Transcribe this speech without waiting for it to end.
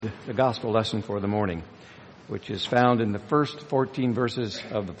the gospel lesson for the morning, which is found in the first 14 verses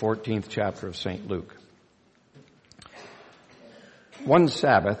of the 14th chapter of St. Luke. One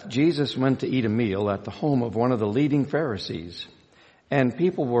Sabbath, Jesus went to eat a meal at the home of one of the leading Pharisees, and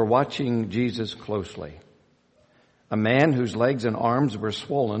people were watching Jesus closely. A man whose legs and arms were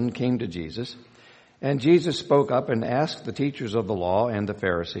swollen came to Jesus, and Jesus spoke up and asked the teachers of the law and the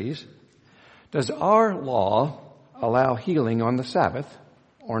Pharisees, "Does our law allow healing on the Sabbath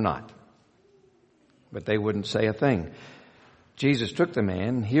or not?" But they wouldn't say a thing. Jesus took the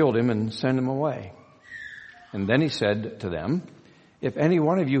man, healed him, and sent him away. And then he said to them, "If any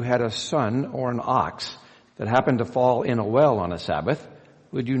one of you had a son or an ox that happened to fall in a well on a Sabbath,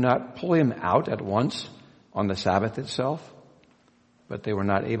 would you not pull him out at once on the Sabbath itself?" But they were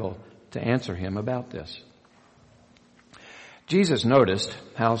not able to answer him about this. Jesus noticed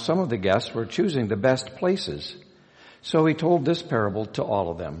how some of the guests were choosing the best places, so he told this parable to all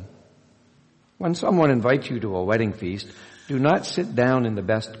of them. When someone invites you to a wedding feast, do not sit down in the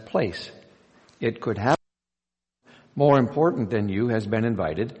best place. It could happen more important than you has been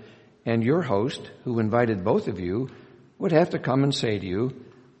invited, and your host, who invited both of you, would have to come and say to you,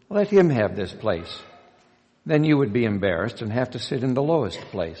 "Let him have this place." Then you would be embarrassed and have to sit in the lowest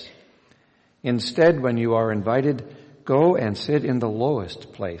place. Instead, when you are invited, go and sit in the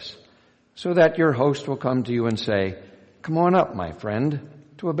lowest place, so that your host will come to you and say, "Come on up, my friend,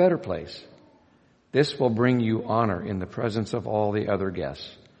 to a better place." This will bring you honor in the presence of all the other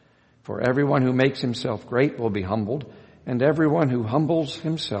guests. For everyone who makes himself great will be humbled, and everyone who humbles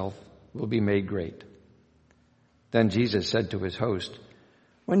himself will be made great. Then Jesus said to his host,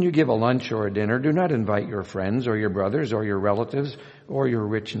 "When you give a lunch or a dinner, do not invite your friends or your brothers or your relatives or your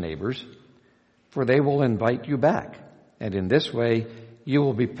rich neighbors, for they will invite you back, and in this way you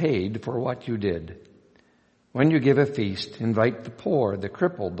will be paid for what you did. When you give a feast, invite the poor, the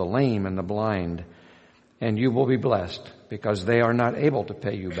crippled, the lame, and the blind, and you will be blessed, because they are not able to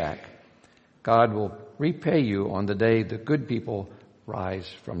pay you back. God will repay you on the day the good people rise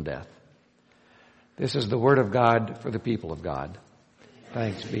from death." This is the word of God for the people of God.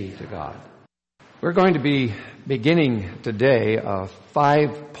 Thanks be to God. We're going to be beginning today a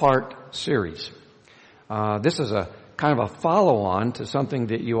 5-part series. This is a kind of a follow-on to something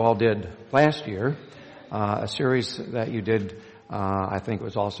that you all did last year, a series that you did, I think it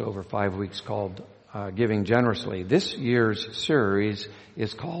was also over 5 weeks, called Giving Generously. This year's series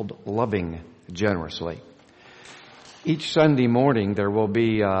is called Loving Generously. Each Sunday morning there will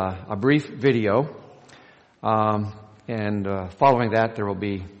be a brief video, and following that there will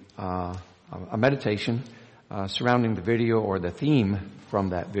be a meditation surrounding the video or the theme from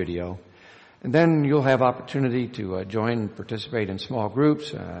that video. And then you'll have opportunity to join and participate in small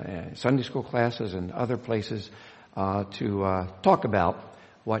groups, Sunday school classes, and other places to talk about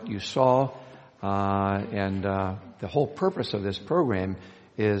what you saw. And the whole purpose of this program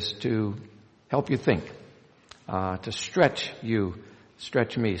is to help you think, to stretch you,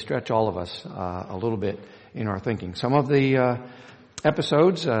 stretch me, stretch all of us a little bit in our thinking. Some of the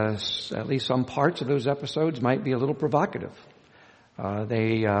episodes, at least some parts of those episodes, might be a little provocative.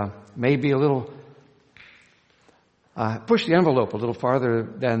 They may be a little push the envelope a little farther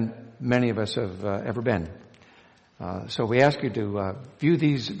than many of us have ever been. So we ask you to view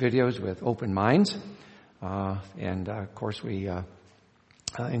these videos with open minds, and of course we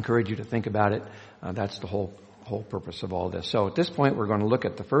encourage you to think about it. That's the whole purpose of all this. So at this point, we're going to look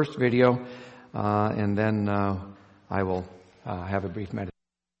at the first video, and then I will have a brief meditation.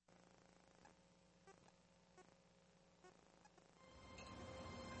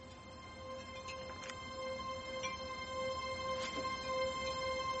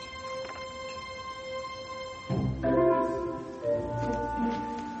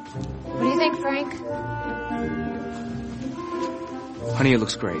 What do you think, Frank? Honey, it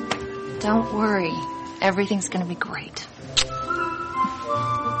looks great. Don't worry. Everything's going to be great.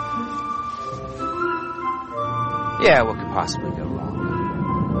 Yeah, what could possibly go wrong?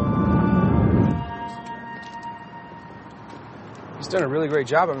 He's done a really great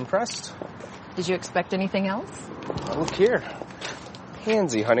job. I'm impressed. Did you expect anything else? Look here.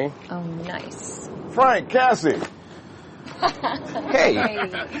 Pansy, honey. Oh, nice. Frank, Cassie. Hey.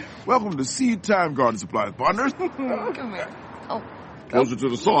 Welcome to Seed Time Garden Supply Partners. Come here. Oh. Closer to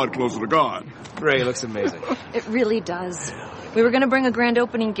the sword, closer to God. Ray looks amazing. It really does. We were going to bring a grand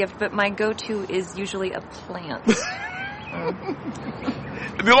opening gift, but my go-to is usually a plant.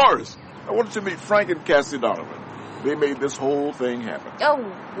 Dolores, I wanted to meet Frank and Cassie Donovan. They made this whole thing happen. Oh,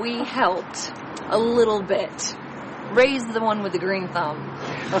 we helped. A little bit. Ray's the one with the green thumb.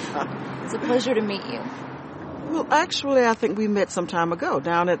 It's a pleasure to meet you. Well, actually, I think we met some time ago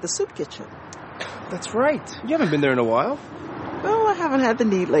down at the soup kitchen. That's right. You haven't been there in a while. Well, I haven't had the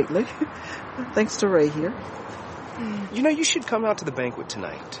need lately. Thanks to Ray here. You know, you should come out to the banquet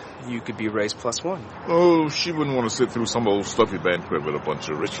tonight. You could be Ray's +1. Oh, she wouldn't want to sit through some old stuffy banquet with a bunch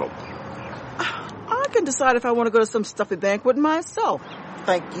of rich folk. I can decide if I want to go to some stuffy banquet myself.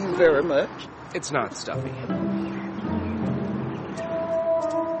 Thank you very much. It's not stuffy.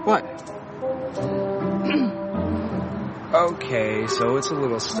 What? Okay, so it's a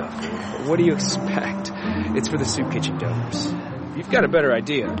little stuffy. But what do you expect? It's for the soup kitchen donors. You've got a better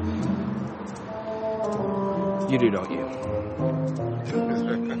idea. You do, don't you?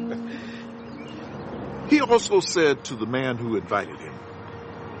 He also said to the man who invited him,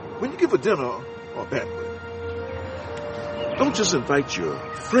 when you give a dinner or banquet, don't just invite your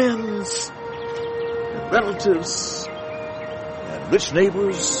friends and relatives and rich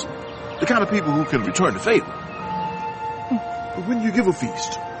neighbors, the kind of people who can return the favor. But when you give a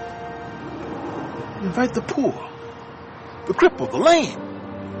feast, invite the poor, the crippled, the lame,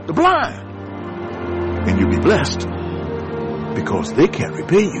 the blind, and you'll be blessed because they can't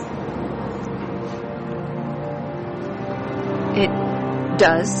repay you. It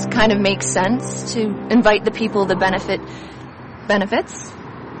does kind of make sense to invite the people the benefits,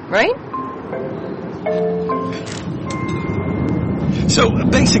 right? So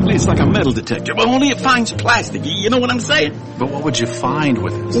basically it's like a metal detector, but only it finds plastic. You know what I'm saying? But what would you find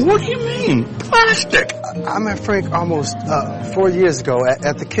with it? What do you mean? Plastic? I met Frank almost 4 years ago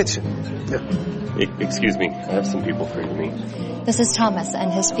at the kitchen. Excuse me, I have some people for you to meet. This is Thomas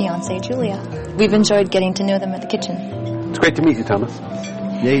and his fiancée, Julia. We've enjoyed getting to know them at the kitchen. It's great to meet you, Thomas.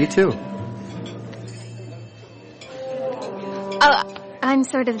 Yeah, you too. I'm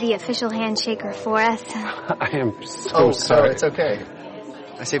sort of the official handshaker for us. I am so sorry. It's okay.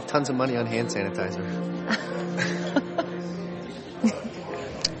 I saved tons of money on hand sanitizer.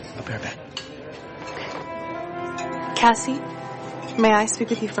 I'll be right back. Cassie, may I speak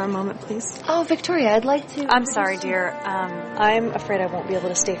with you for a moment, please? Oh, Victoria, I'd like to... I'm sorry, dear. I'm afraid I won't be able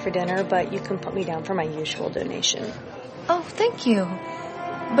to stay for dinner, but you can put me down for my usual donation. Oh, thank you.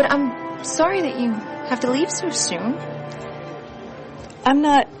 But I'm sorry that you have to leave so soon. I'm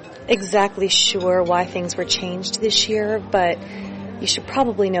not exactly sure why things were changed this year, but you should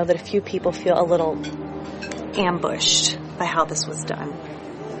probably know that a few people feel a little ambushed by how this was done.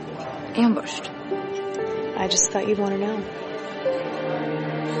 Ambushed? I just thought you'd want to know.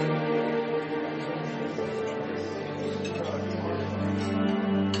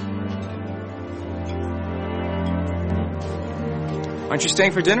 Aren't you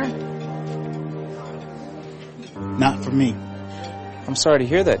staying for dinner? Not for me. I'm sorry to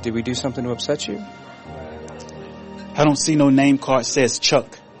hear that. Did we do something to upset you? I don't see no name card says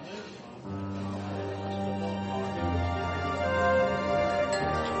Chuck.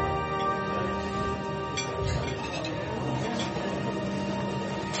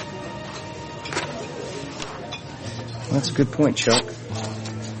 That's a good point, Chuck.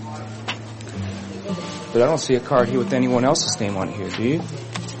 But I don't see a card here with anyone else's name on it here, do you?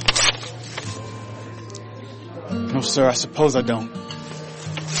 No, sir, I suppose I don't.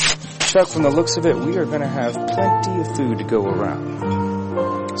 Chuck, from the looks of it, we are going to have plenty of food to go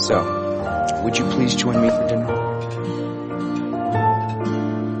around. So, would you please join me for dinner?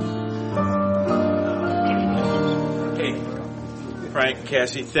 Hey, Frank,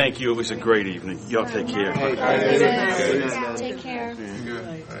 Cassie, thank you. It was a great evening. Y'all take care. Take care.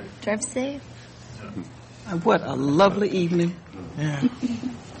 Drive safe. What a lovely evening. Yeah.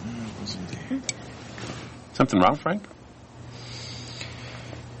 Something wrong, Frank?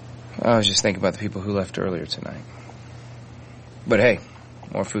 I was just thinking about the people who left earlier tonight. But hey,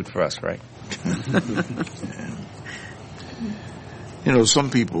 more food for us, right? You know, some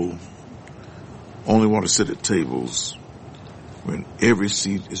people only want to sit at tables when every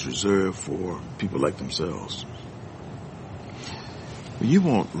seat is reserved for people like themselves. When you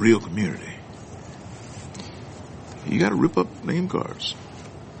want real community, you got to rip up name cards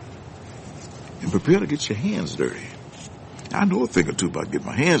and prepare to get your hands dirty. I know a thing or two about getting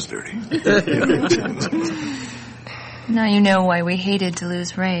my hands dirty. Now you know why we hated to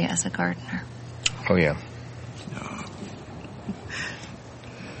lose Ray as a gardener. Oh, yeah.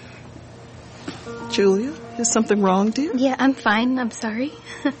 Julia, is something wrong, dear? Yeah, I'm fine. I'm sorry.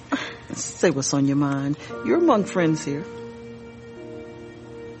 Say what's on your mind. You're among friends here.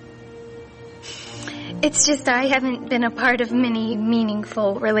 It's just I haven't been a part of many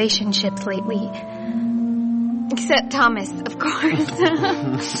meaningful relationships lately. Except Thomas, of course.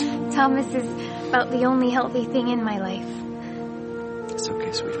 Thomas is about the only healthy thing in my life. It's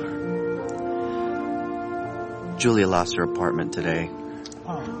okay, sweetheart. Julia lost her apartment today.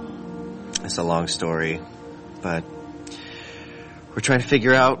 Oh. It's a long story, but we're trying to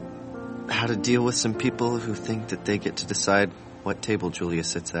figure out how to deal with some people who think that they get to decide what table Julia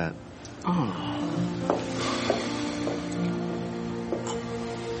sits at. Oh.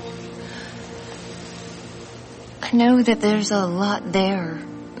 I know that there's a lot there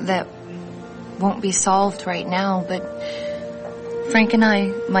that won't be solved right now, but Frank and I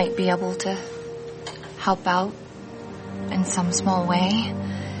might be able to help out in some small way.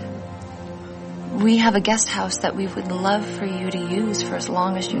 We have a guest house that we would love for you to use for as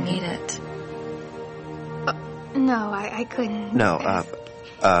long as you need it. No, I couldn't. No,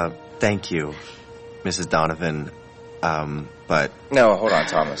 thank you, Mrs. Donovan, but... No, hold on,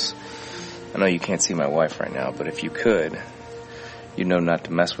 Thomas. I know you can't see my wife right now, but if you could, you'd know not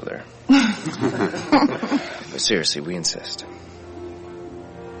to mess with her. But seriously, we insist.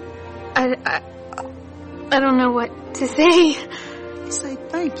 I don't know what to say. Say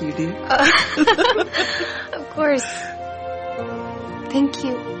thank you, dear. Of course. Thank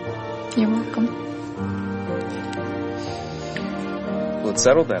you. You're welcome. Well, it's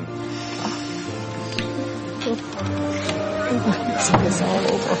settled then. It's all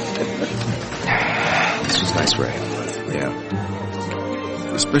over. This was nice, Ray. Yeah.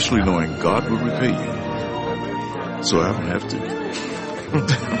 Especially knowing God will repay you. So I don't have to.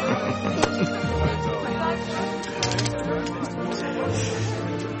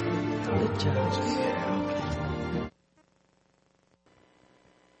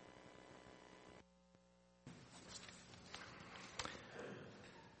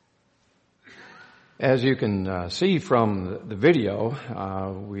 As you can see from the video,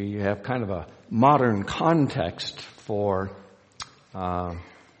 we have kind of a modern context for the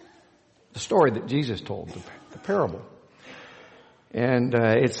story that Jesus told, the parable. And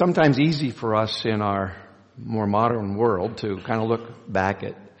it's sometimes easy for us in our more modern world to kind of look back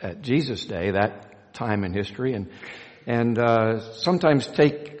at Jesus' day, that time in history, and sometimes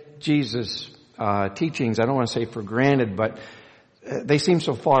take Jesus' teachings, I don't want to say for granted, but they seem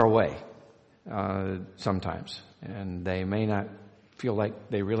so far away. Sometimes, and they may not feel like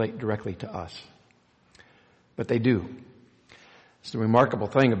they relate directly to us, but they do. It's the remarkable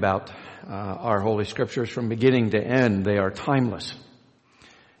thing about our Holy Scriptures. From beginning to end, they are timeless,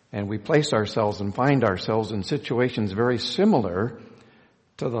 and we place ourselves and find ourselves in situations very similar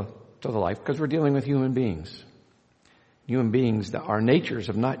to the life, because we're dealing with human beings. Human beings, our natures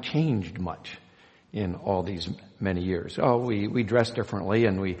have not changed much in all these many years. Oh, we dress differently,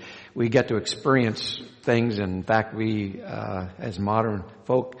 and we get to experience things. In fact, we, as modern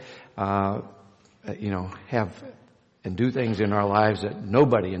folk, have and do things in our lives that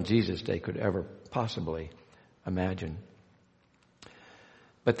nobody in Jesus' day could ever possibly imagine.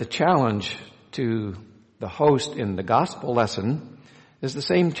 But the challenge to the host in the gospel lesson is the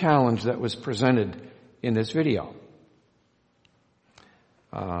same challenge that was presented in this video.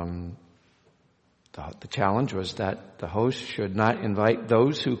 The challenge was that the host should not invite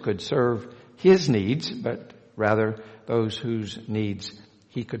those who could serve his needs, but rather those whose needs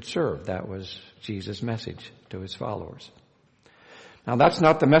he could serve. That was Jesus' message to his followers. Now, that's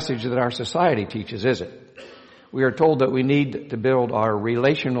not the message that our society teaches, is it? We are told that we need to build our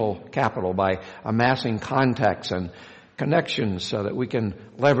relational capital by amassing contacts and connections so that we can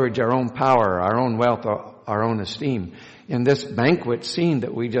leverage our own power, our own wealth, our own esteem. In this banquet scene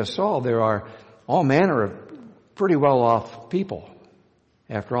that we just saw, there are all manner of pretty well-off people.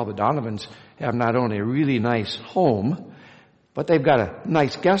 After all, the Donovans have not only a really nice home, but they've got a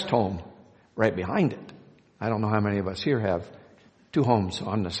nice guest home right behind it. I don't know how many of us here have two homes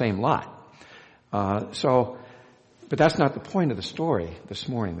on the same lot. But that's not the point of the story this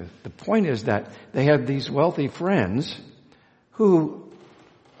morning. The point is that they have these wealthy friends who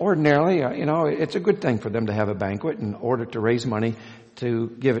ordinarily, it's a good thing for them to have a banquet in order to raise money to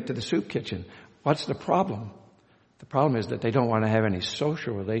give it to the soup kitchen. What's the problem? The problem is that they don't want to have any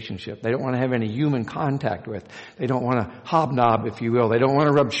social relationship. They don't want to have any human contact with. They don't want to hobnob, if you will. They don't want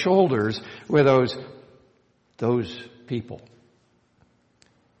to rub shoulders with those people.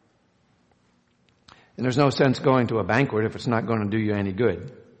 And there's no sense going to a banquet if it's not going to do you any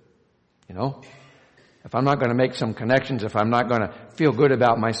good. If I'm not going to make some connections, if I'm not going to feel good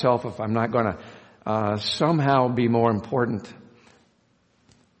about myself, if I'm not going to somehow be more important,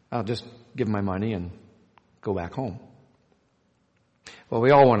 I'll just give my money and go back home. Well,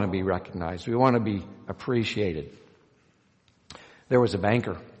 we all want to be recognized. We want to be appreciated. There was a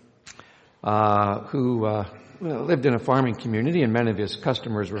banker who lived in a farming community, and many of his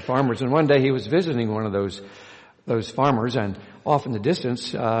customers were farmers. And one day he was visiting one of those those farmers, and off in the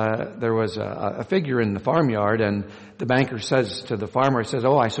distance, there was a figure in the farmyard, and the banker says to the farmer, he says,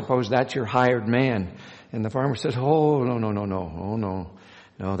 "Oh, I suppose that's your hired man." And the farmer says, "Oh,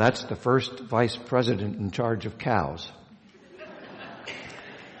 no, that's the first vice president in charge of cows."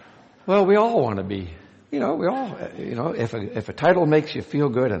 Well, we all want to be, if a title makes you feel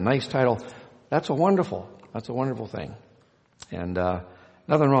good, a nice title, that's a wonderful thing. And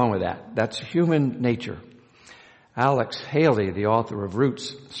nothing wrong with that. That's human nature. Alex Haley, the author of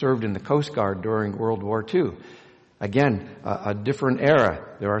Roots, served in the Coast Guard during World War II. Again, a different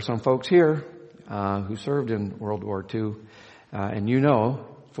era. There are some folks here who served in World War II, and you know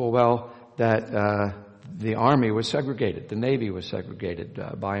full well that the Army was segregated. The Navy was segregated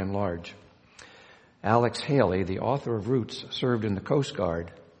by and large. Alex Haley, the author of Roots, served in the Coast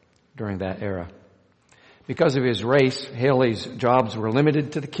Guard during that era. Because of his race, Haley's jobs were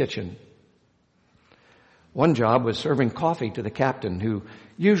limited to the kitchen. One job was serving coffee to the captain, who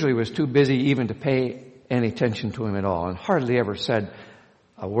usually was too busy even to pay any attention to him at all, and hardly ever said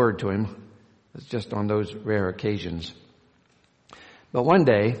a word to him. It's just on those rare occasions. But one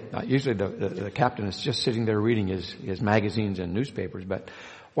day, usually the captain is just sitting there reading his magazines and newspapers, but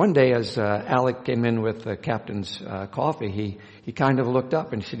one day as Alec came in with the captain's coffee, he kind of looked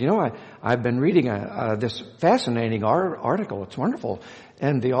up and he said, I've been reading this fascinating article. It's wonderful.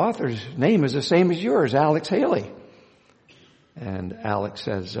 And the author's name is the same as yours, Alex Haley. And Alex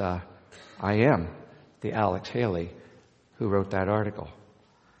says, I am the Alex Haley who wrote that article.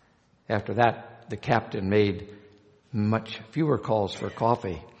 After that, the captain made much fewer calls for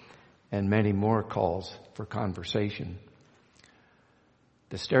coffee and many more calls for conversation.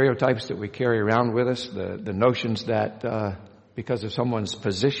 The stereotypes that we carry around with us, the notions that because of someone's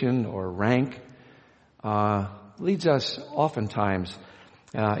position or rank, leads us oftentimes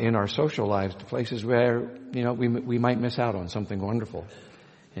in our social lives to places where, we might miss out on something wonderful.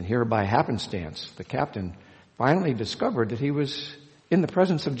 And here by happenstance, the captain finally discovered that he was in the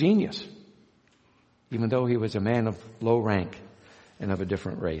presence of genius, even though he was a man of low rank and of a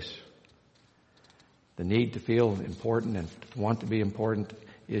different race. The need to feel important and want to be important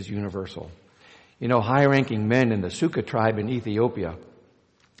is universal. High-ranking men in the Suka tribe in Ethiopia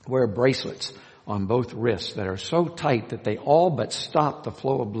wear bracelets on both wrists that are so tight that they all but stop the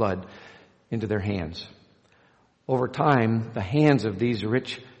flow of blood into their hands. Over time, the hands of these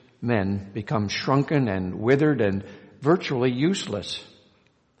rich men become shrunken and withered and virtually useless.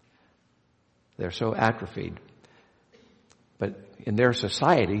 They're so atrophied. But in their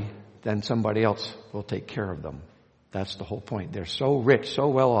society, then somebody else will take care of them. That's the whole point. They're so rich, so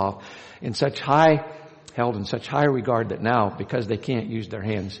well off, held in such high regard that now, because they can't use their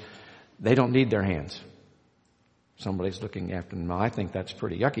hands, they don't need their hands. Somebody's looking after them. Now, I think that's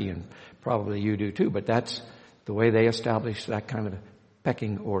pretty yucky, and probably you do too, but that's the way they establish that kind of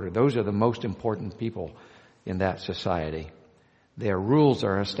pecking order. Those are the most important people in that society. Their rules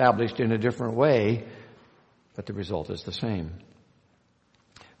are established in a different way, but the result is the same.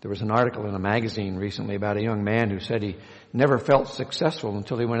 There was an article in a magazine recently about a young man who said he never felt successful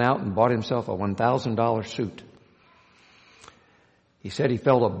until he went out and bought himself a $1,000 suit. He said he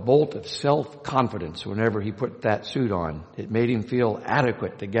felt a bolt of self-confidence whenever he put that suit on. It made him feel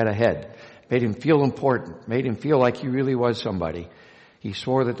adequate to get ahead, made him feel important, made him feel like he really was somebody. He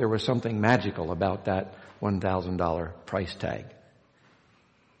swore that there was something magical about that $1,000 price tag.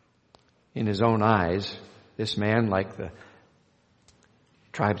 In his own eyes, this man, like the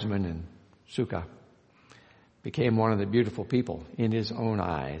tribesman in Suka, became one of the beautiful people in his own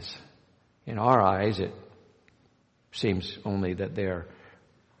eyes. In our eyes, it seems only that they're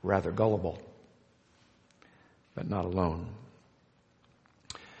rather gullible, but not alone.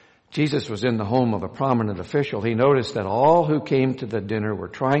 Jesus was in the home of a prominent official. He noticed that all who came to the dinner were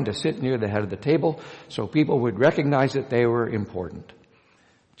trying to sit near the head of the table so people would recognize that they were important.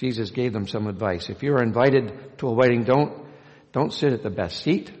 Jesus gave them some advice. If you're invited to a wedding, don't sit at the best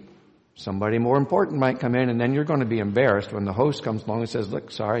seat. Somebody more important might come in, and then you're going to be embarrassed when the host comes along and says, "Look,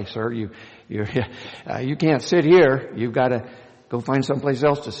 sorry, sir, you can't sit here. You've got to go find someplace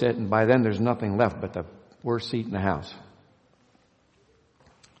else to sit." And by then, there's nothing left but the worst seat in the house.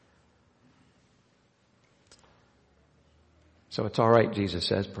 So it's all right, Jesus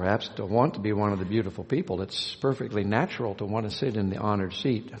says, perhaps to want to be one of the beautiful people. It's perfectly natural to want to sit in the honored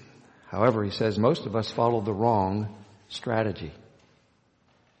seat. However, he says most of us follow the wrong strategy.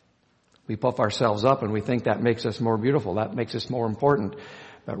 We puff ourselves up and we think that makes us more beautiful, that makes us more important.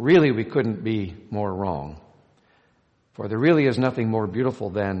 But really, we couldn't be more wrong. For there really is nothing more beautiful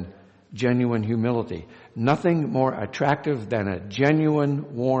than genuine humility. Nothing more attractive than a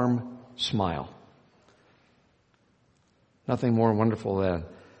genuine, warm smile. Nothing more wonderful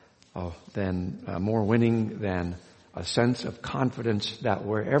than more winning than a sense of confidence that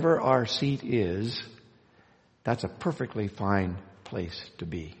wherever our seat is, that's a perfectly fine place to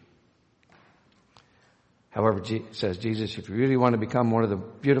be. However, says Jesus, if you really want to become one of the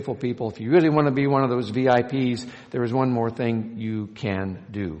beautiful people, if you really want to be one of those VIPs, there is one more thing you can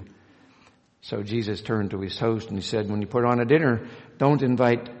do. So Jesus turned to his host and he said, when you put on a dinner, don't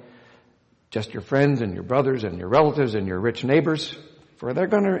invite just your friends and your brothers and your relatives and your rich neighbors, for they're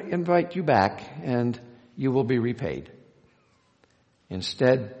going to invite you back and you will be repaid.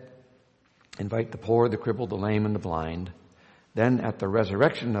 Instead, invite the poor, the crippled, the lame, and the blind. Then at the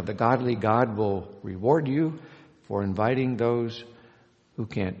resurrection of the godly, God will reward you for inviting those who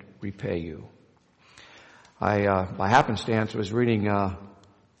can't repay you. I, by happenstance, was reading an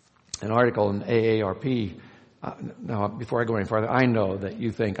article in AARP. Now, before I go any farther, I know that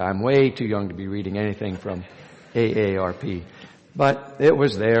you think I'm way too young to be reading anything from AARP. But it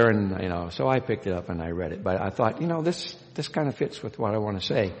was there, and, so I picked it up and I read it. But I thought, this kind of fits with what I want to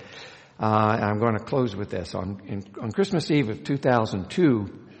say. And I'm going to close with this. On Christmas Eve of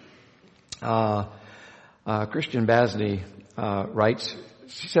 2002, Christian Basney writes,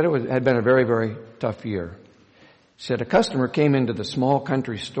 she said it had been a very, very tough year. She said, a customer came into the small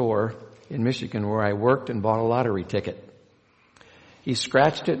country store in Michigan where I worked and bought a lottery ticket. He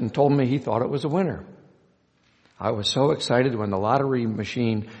scratched it and told me he thought it was a winner. I was so excited when the lottery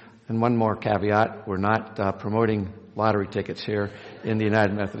machine, and one more caveat, we're not promoting lottery tickets here in the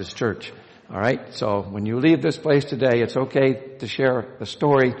United Methodist Church. All right? So when you leave this place today, it's okay to share the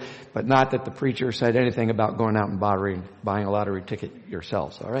story, but not that the preacher said anything about going out and buying a lottery ticket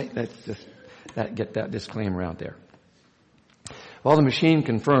yourselves. All right? Get that disclaimer out there. Well, the machine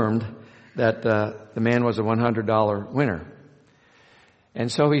confirmed that the man was a $100 winner.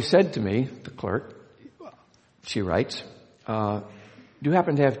 And so he said to me, the clerk, she writes, do you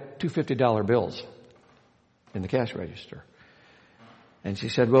happen to have two $50 bills in the cash register? And she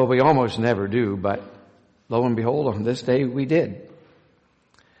said, well, we almost never do, but lo and behold, on this day we did.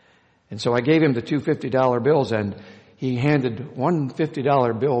 And so I gave him the two $50 bills, and he handed one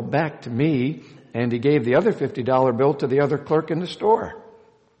 $50 bill back to me, and he gave the other $50 bill to the other clerk in the store.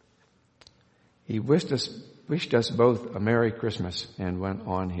 He wished us both a Merry Christmas and went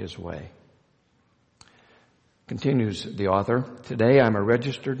on his way. Continues the author, today I'm a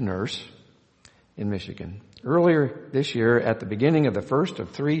registered nurse in Michigan. Earlier this year, at the beginning of the first of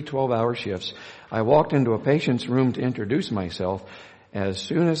 3 12-hour shifts, I walked into a patient's room to introduce myself. As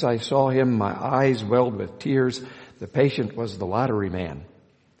soon as I saw him, my eyes welled with tears. The patient was the lottery man.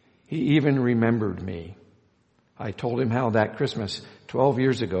 He even remembered me. I told him how that Christmas 12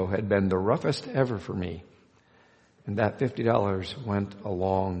 years ago had been the roughest ever for me. And that $50 went a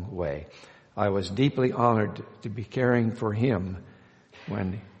long way. I was deeply honored to be caring for him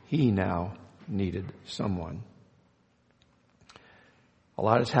when he now needed someone. A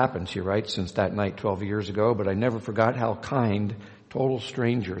lot has happened, she writes, since that night 12 years ago, but I never forgot how kind total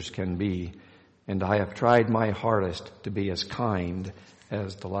strangers can be, and I have tried my hardest to be as kind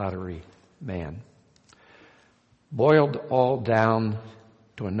as the lottery man. Boiled all down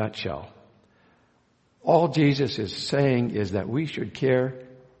to a nutshell, all Jesus is saying is that we should care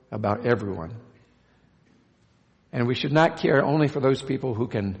about everyone. And we should not care only for those people who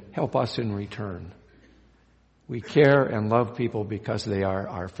can help us in return. We care and love people because they are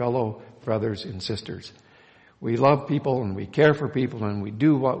our fellow brothers and sisters. We love people and we care for people and we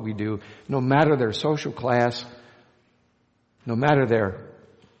do what we do, no matter their social class, no matter their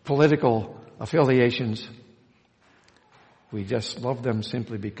political affiliations. We just love them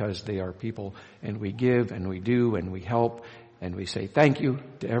simply because they are people, and we give and we do and we help and we say thank you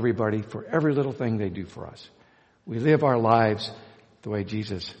to everybody for every little thing they do for us. We live our lives the way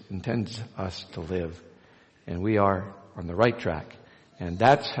Jesus intends us to live, and we are on the right track, and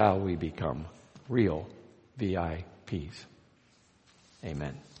that's how we become real VIPs.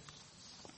 Amen.